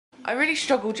I really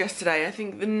struggled yesterday. I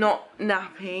think the not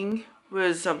napping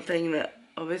was something that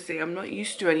obviously I'm not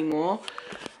used to anymore.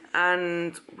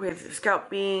 And with Scout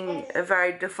being a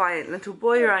very defiant little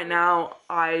boy right now,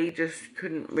 I just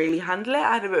couldn't really handle it.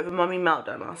 I had a bit of a mummy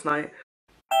meltdown last night.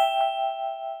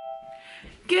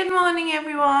 Good morning,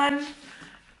 everyone.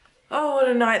 Oh, what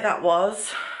a night that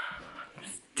was. It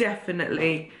was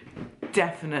definitely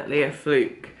a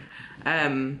fluke.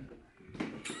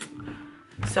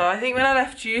 So I think when I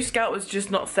left you, Scout was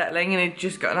just not settling and he'd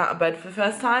just gotten out of bed for the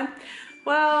first time.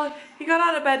 Well, he got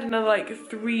out of bed another like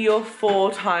 3 or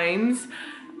 4 times,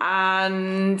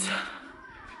 and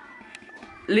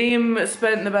Liam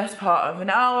spent the best part of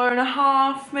an hour and a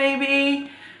half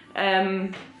maybe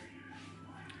trying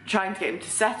to get him to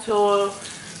settle.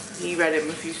 He read him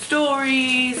a few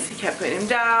stories, he kept putting him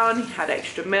down, he had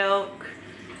extra milk,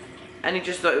 and he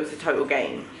just thought it was a total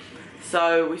game.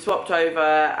 So we swapped over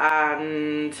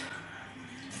and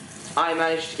I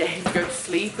managed to get him to go to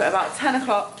sleep at about 10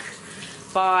 o'clock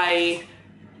by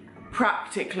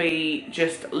practically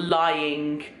just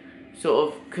lying,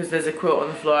 sort of, because there's a quilt on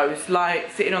the floor. I was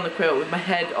sitting on the quilt with my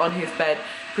head on his bed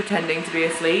pretending to be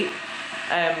asleep,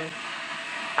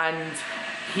 and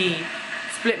he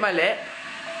split my lip,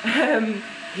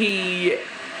 he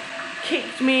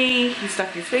kicked me, he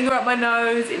stuck his finger up my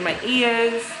nose, in my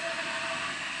ears,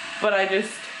 but I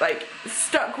just like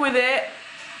stuck with it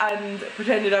and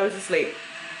pretended I was asleep.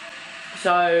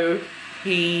 So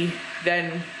he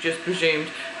then just presumed,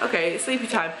 okay, it's sleepy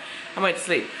time, and went to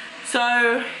sleep.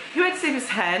 So he went to sleep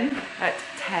at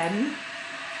 10,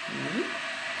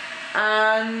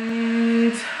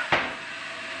 and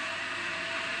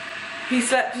he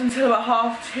slept until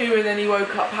about 2:30, and then he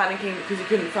woke up panicking because he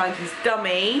couldn't find his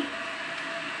dummy.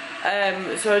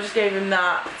 So I just gave him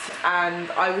that, and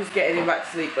I was getting him back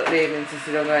to sleep, but Liam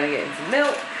insisted on going and getting some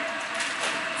milk.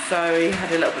 So he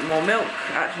had a little bit more milk.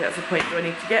 Actually, that's the point. Do I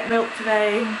need to get milk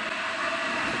today?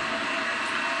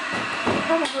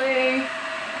 Probably.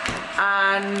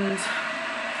 And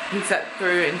he slept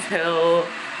through until I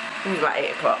think it was about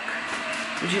 8 o'clock,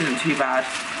 which isn't too bad.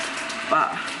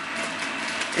 But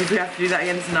if we have to do that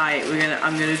again tonight,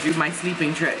 I'm gonna do my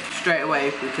sleeping trick straight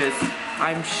away because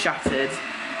I'm shattered.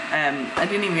 I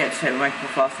didn't even get to take my makeup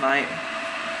off last night.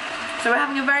 So we're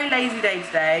having a very lazy day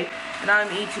today, and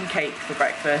I'm eating cake for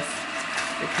breakfast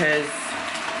because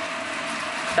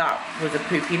that was a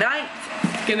poopy night.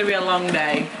 It's gonna be a long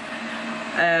day.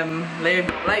 Liam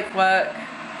got late for work,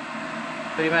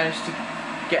 but he managed to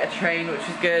get a train, which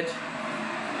is good.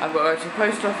 I've got to go to the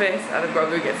post office and I've got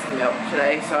to go get some milk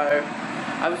today. So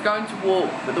I was going to walk,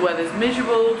 but the weather's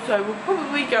miserable, so we'll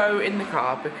probably go in the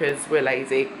car because we're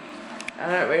lazy. I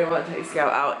don't really want to take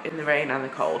Scout out in the rain and the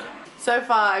cold. So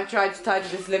far I've tried to tidy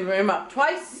this living room up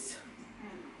twice,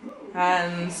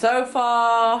 and so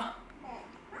far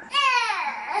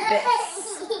this.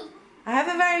 I have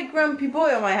a very grumpy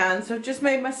boy on my hands, so I've just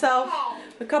made myself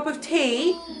a cup of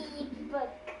tea.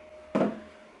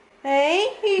 Hey,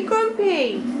 are you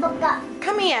grumpy?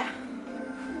 Come here.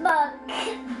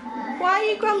 Why are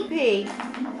you grumpy?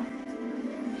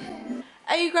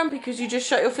 Are you grumpy because you just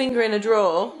shut your finger in a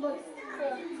drawer?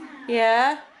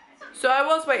 Yeah? So I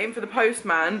was waiting for the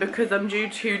postman because I'm due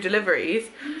 2 deliveries,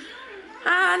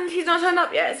 and he's not turned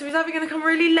up yet, so he's either going to come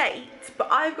really late,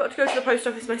 but I've got to go to the post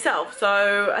office myself,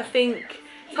 so I think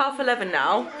it's 11:30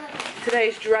 now.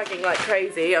 Today's dragging like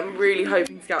crazy. I'm really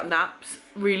hoping Scout naps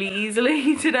really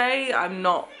easily today. I'm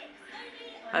not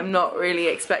really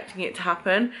expecting it to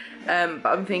happen, but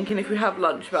I'm thinking if we have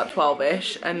lunch about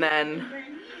 12ish, and then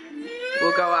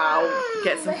we'll go out,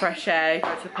 get some fresh air,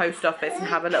 go to the post office and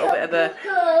have a little bit of a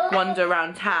wander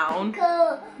around town,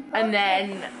 and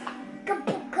then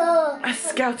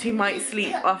Scouty might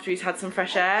sleep after he's had some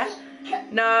fresh air.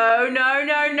 No, no,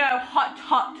 no, no, hot,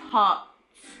 hot, hot.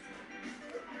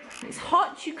 It's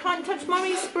hot, you can't touch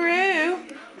Mummy's sprue.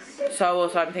 So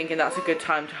also I'm thinking that's a good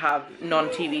time to have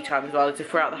non-TV time as well, as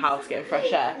if we're out the house getting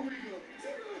fresh air.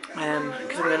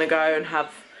 Because I'm going to go and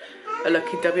have a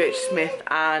look at WH Smith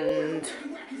and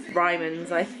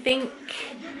Ryman's, I think.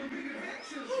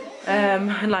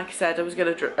 And like I said, I was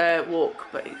going to walk,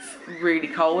 but it's really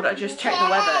cold. I just checked the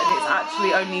weather and it's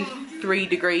actually only 3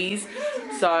 degrees.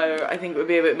 So I think it would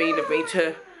be a bit mean of me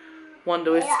to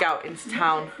wander with Scout into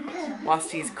town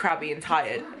whilst he's crabby and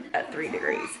tired at 3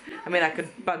 degrees. I mean, I could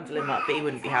bundle him up, but he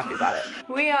wouldn't be happy about it.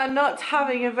 We are not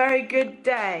having a very good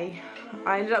day.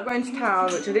 I ended up going to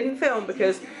town, which I didn't film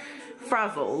because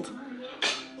frazzled.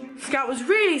 Scout was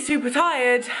really super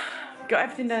tired, got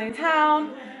everything done in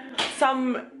town.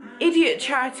 Some idiot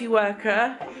charity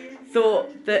worker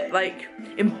thought that like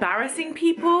embarrassing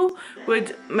people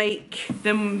would make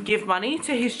them give money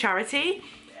to his charity.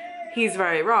 He's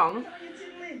very wrong.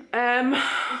 And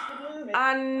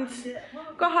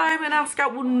got home and our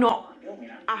Scout will not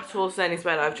at all stay in his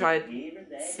bed. I've tried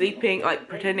sleeping, like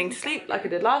pretending to sleep like I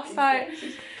did last night.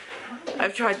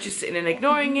 I've tried just sitting and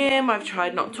ignoring him. I've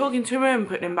tried not talking to him and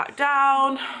putting him back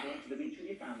down.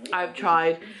 I've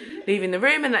tried leaving the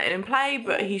room and letting him play,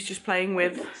 but he's just playing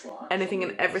with anything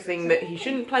and everything that he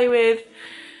shouldn't play with.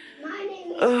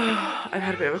 I've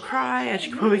had a bit of a cry, as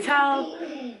you can probably tell.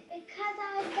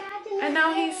 And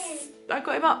now I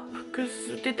got him up because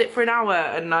I did it for an hour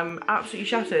and I'm absolutely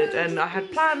shattered, and I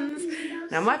had plans.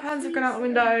 Now my plans have gone out the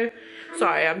window.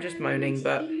 Sorry, I'm just moaning,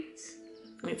 but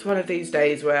it's one of these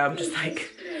days where I'm just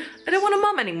like, I don't want a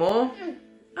mum anymore.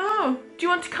 Oh, do you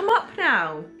want to come up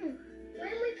now?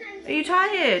 Are you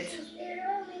tired?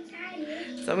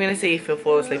 So I'm going to see if he'll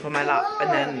fall asleep on my lap and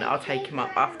then I'll take him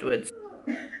up afterwards.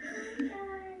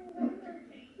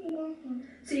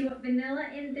 So you want vanilla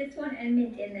in this one and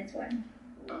mint in this one?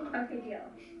 Okay, deal.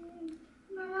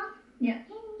 Mama? Yeah.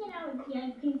 Can you get out with the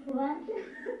pink one?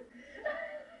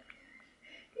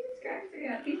 He just cracks me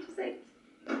up. He's just like,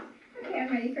 okay,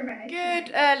 I'm ready for bed.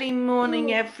 Good early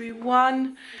morning,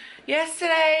 everyone.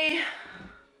 Yesterday,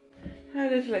 a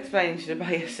little explanation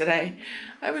about yesterday.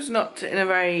 I was not in a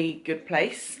very good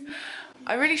place.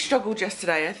 I really struggled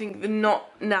yesterday. I think the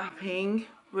not napping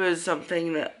was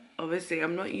something that obviously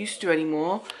I'm not used to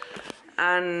anymore.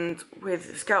 And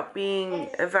with Scout being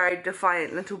a very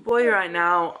defiant little boy right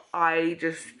now, I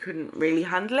just couldn't really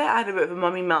handle it. I had a bit of a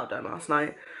mummy meltdown last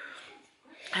night.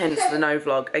 Hence the no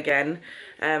vlog again.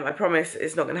 I promise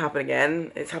it's not going to happen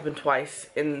again. It's happened twice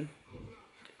in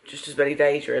just as many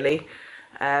days, really.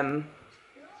 And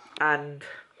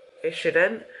it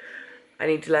shouldn't. I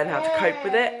need to learn how to cope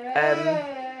with it.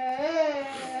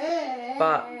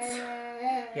 But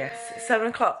yes, it's 7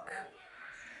 o'clock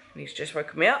and he's just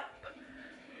woken me up.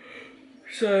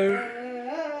 So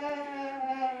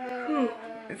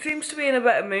it seems to be in a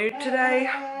better mood today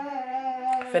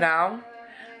for now.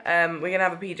 We're going to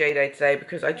have a PJ day today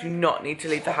because I do not need to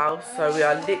leave the house. So we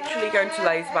are literally going to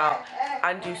laze about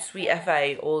and do sweet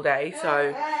FA all day.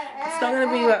 So it's not going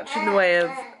to be much in the way of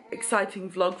exciting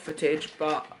vlog footage,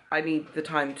 but I need the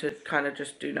time to kind of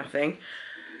just do nothing.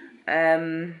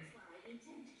 I'm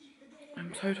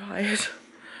so tired.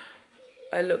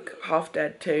 I look half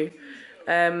dead too.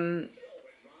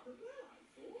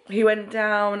 He went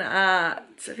down at,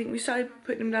 I think we started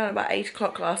putting him down at about 8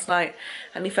 o'clock last night,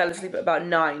 and he fell asleep at about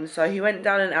 9. So he went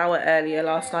down an hour earlier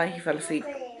last night. He fell asleep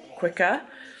quicker.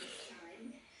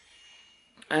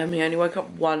 He only woke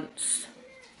up once,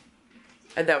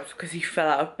 and that was because he fell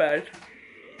out of bed.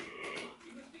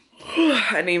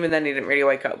 And even then he didn't really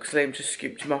wake up because Liam just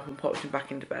scooped him up and popped him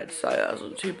back into bed, so that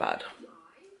wasn't too bad.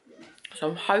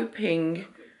 So I'm hoping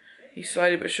he's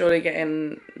slowly but surely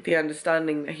getting the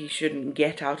understanding that he shouldn't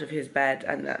get out of his bed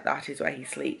and that that is where he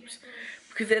sleeps.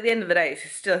 Because at the end of the day, it's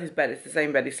still his bed. It's the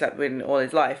same bed he slept in all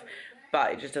his life,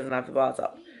 but it just doesn't have the bars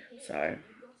up. So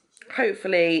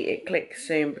hopefully it clicks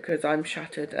soon because I'm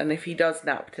shattered. And if he does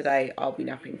nap today, I'll be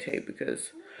napping too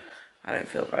because I don't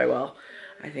feel very well.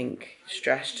 I think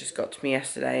stress just got to me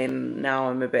yesterday and now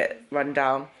I'm a bit run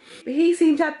down. But he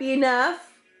seems happy enough.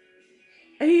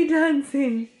 Are you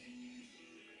dancing?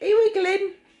 Are you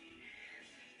wiggling?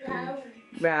 Round.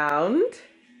 Round.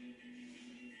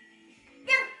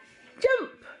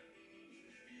 Jump.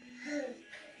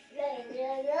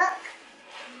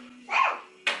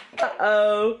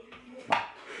 Uh-oh.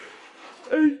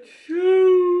 And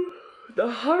so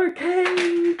the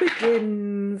hurricane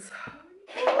begins.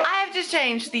 I have just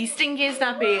changed the stinkiest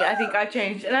nappy I think I've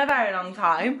changed in a very long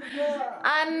time.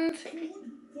 And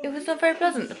it was not very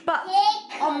pleasant. But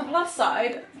on the plus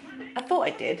side, I thought I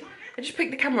did. I just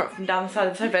picked the camera up from down the side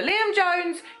of the sofa. Liam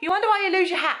Jones, you wonder why you lose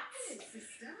your hats.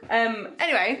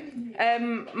 Anyway,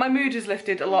 my mood has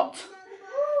lifted a lot.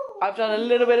 I've done a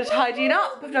little bit of tidying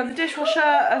up. I've done the dishwasher.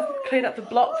 I've cleared up the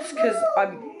blocks because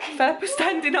I'm fed up with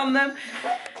standing on them.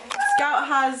 Scout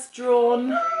has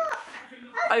drawn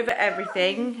over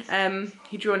everything.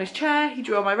 He drew on his chair. He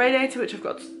drew on my radiator, which I've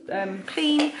got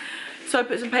clean. So I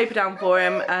put some paper down for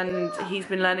him and he's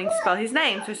been learning to spell his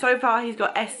name. So far he's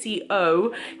got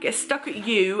S-C-O, gets stuck at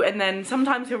U, and then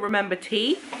sometimes he'll remember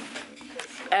T.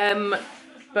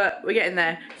 But we're getting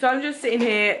there. So I'm just sitting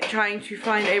here trying to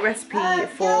find a recipe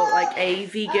for like a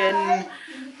vegan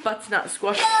butternut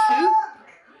squash soup.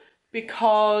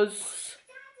 Because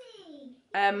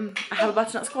I have a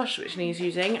butternut squash which needs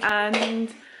using,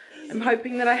 and I'm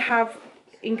hoping that I have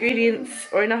ingredients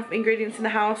or enough ingredients in the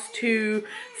house to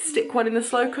stick one in the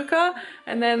slow cooker,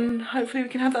 and then hopefully we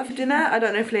can have that for dinner. I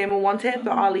don't know if Liam will want it,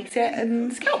 but I'll eat it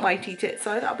and Scout might eat it,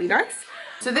 so that'll be nice.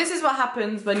 So this is what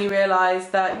happens when you realise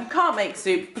that you can't make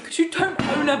soup because you don't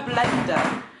own a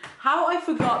blender. How I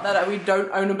forgot that we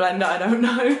don't own a blender, I don't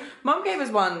know. Mum gave us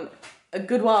one a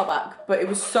good while back, but it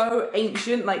was so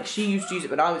ancient, like she used to use it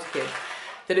when I was a kid,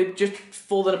 that it just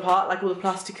fallen apart, like all the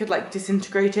plastic had like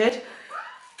disintegrated.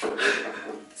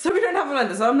 So we don't have a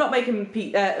blender, so I'm not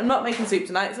making soup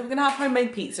tonight, so we're gonna have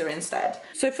homemade pizza instead.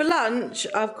 So for lunch,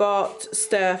 I've got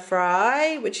stir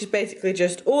fry, which is basically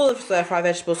just all of stir fry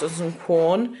vegetables and some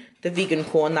corn, the vegan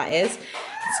corn that is.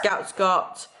 Scout's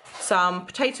got some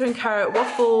potato and carrot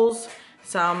waffles,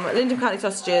 some Linda McCartney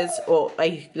sausages, or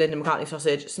a Linda McCartney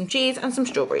sausage, some cheese and some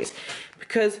strawberries.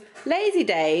 Because lazy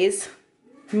days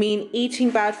mean eating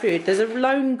bad food. There's a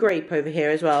lone grape over here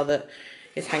as well that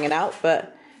is hanging out,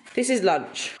 but this is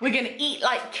lunch. We're gonna eat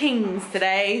like kings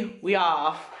today. We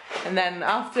are. And then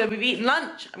after we've eaten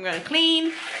lunch, I'm gonna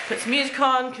clean, put some music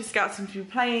on, because Scout seems to be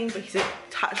playing, but he's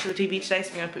attached to the TV today,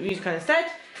 so I'm gonna put music on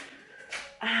instead.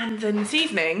 And then this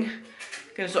evening,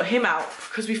 I'm gonna sort him out,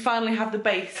 because we finally have the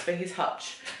base for his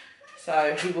hutch.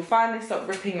 So he will finally stop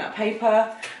ripping that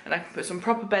paper, and I can put some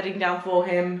proper bedding down for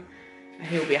him, and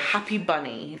he will be a happy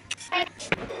bunny.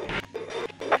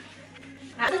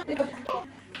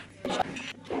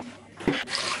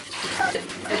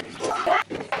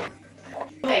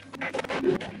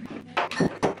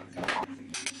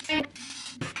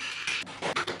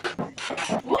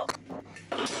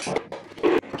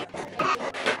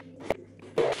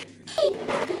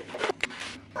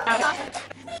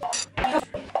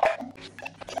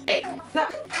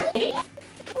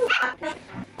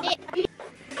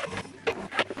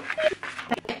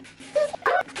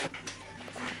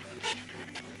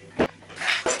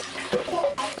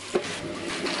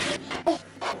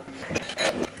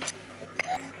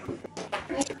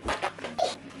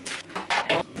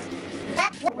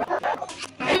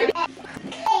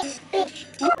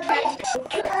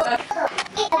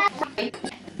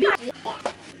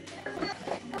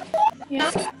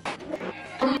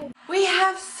 We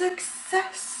have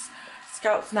success!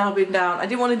 Scout's now been down. I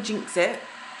didn't want to jinx it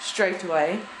straight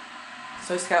away,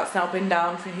 so Scout's now been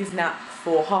down for his nap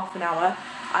for half an hour.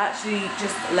 I actually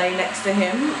just lay next to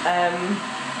him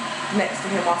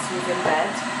whilst he was in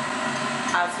bed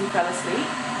as he fell asleep,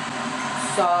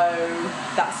 so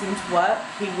that seemed to work.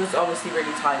 He was obviously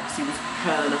really tired because he was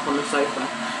curling up on the sofa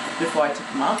before I took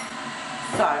him up.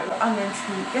 So I'm going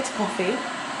to get a coffee,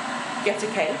 get a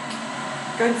cake,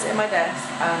 go and sit at my desk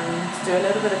and do a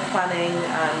little bit of planning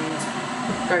and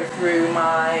go through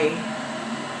my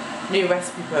new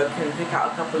recipe book and pick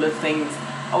out a couple of things.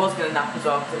 I was going to nap as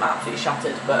well because I'm absolutely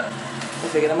shattered, but I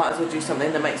figured I might as well do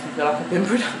something that makes me feel like I've been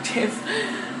productive.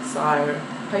 So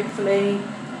hopefully,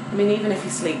 I mean, even if he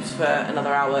sleeps for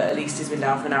another hour, at least he's been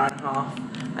down for an hour and a half,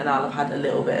 and I'll have had a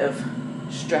little bit of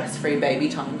stress-free baby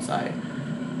time, so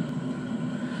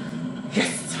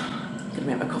yes, I'm gonna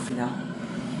make my coffee now.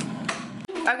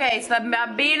 Okay, so the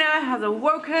bambino has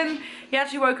awoken. He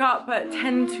actually woke up at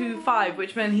 10 to 5,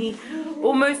 which meant he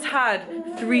almost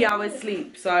had 3 hours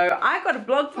sleep. So I got a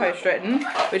blog post written,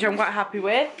 which I'm quite happy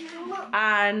with,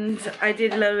 and I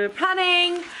did a little bit of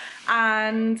planning.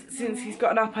 And since he's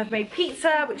gotten up, I've made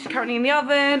pizza, which is currently in the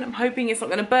oven. I'm hoping it's not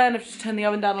going to burn. I've just turned the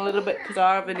oven down a little bit because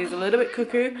our oven is a little bit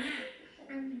cuckoo.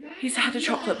 He's had a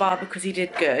chocolate bar because he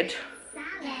did good,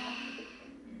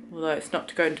 although it's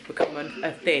not going to become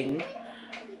a thing.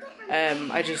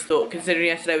 I just thought, considering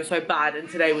yesterday was so bad and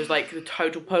today was like the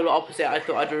total polar opposite, I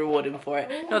thought I'd reward him for it.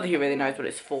 Not that he really knows what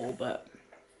it's for, but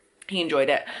he enjoyed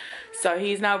it. So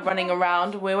he's now running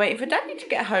around. We're waiting for Daddy to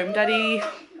get home.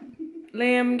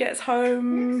 Liam gets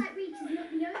home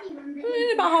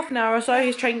in about half an hour or so.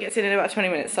 His train gets in about 20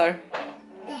 minutes, so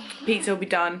pizza will be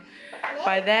done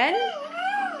by then.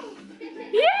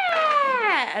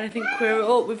 Yeah! And I think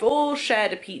we've all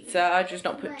shared a pizza. I've just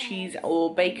not put cheese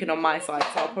or bacon on my side,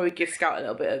 so I'll probably give Scout a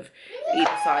little bit of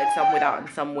either side, some without and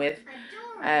some with,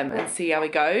 and see how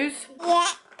it goes.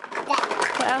 What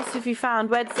else have you found?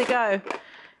 Where does it go?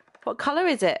 What colour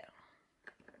is it?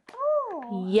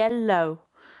 Ooh. Yellow.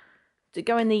 Does it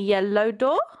go in the yellow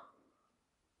door?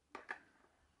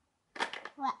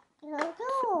 What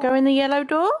door? Go in the yellow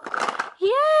door?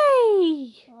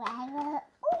 Yay!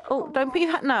 Oh, don't put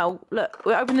your hat now. Look,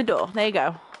 we'll open the door. There you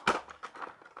go.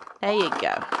 There you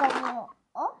go.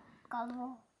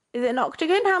 Is it an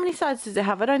octagon? How many sides does it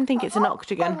have? I don't think it's an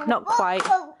octagon. Not quite.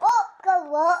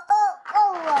 Well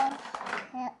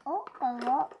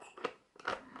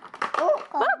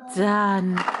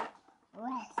done.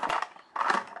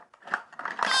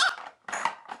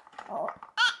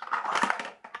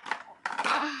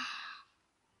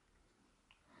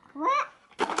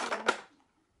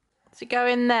 go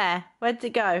in there? Where did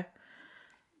it go?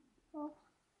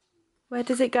 Where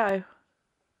does it go?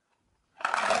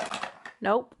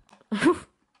 Nope. Look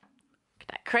at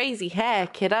that crazy hair,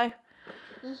 kiddo.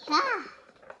 Yeah.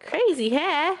 Crazy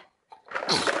hair.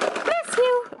 Bless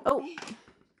you. Oh.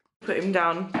 Put him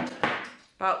down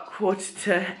about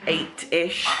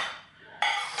 7:45-ish.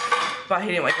 But he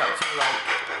didn't wake up till like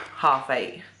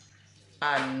 8:30.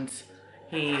 And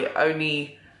he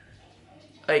only,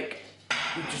 like,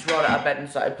 he just rolled out of bed and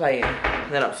started playing.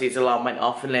 And then obviously his alarm went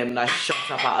off and then I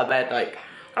shot up out of bed like,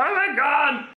 oh my god!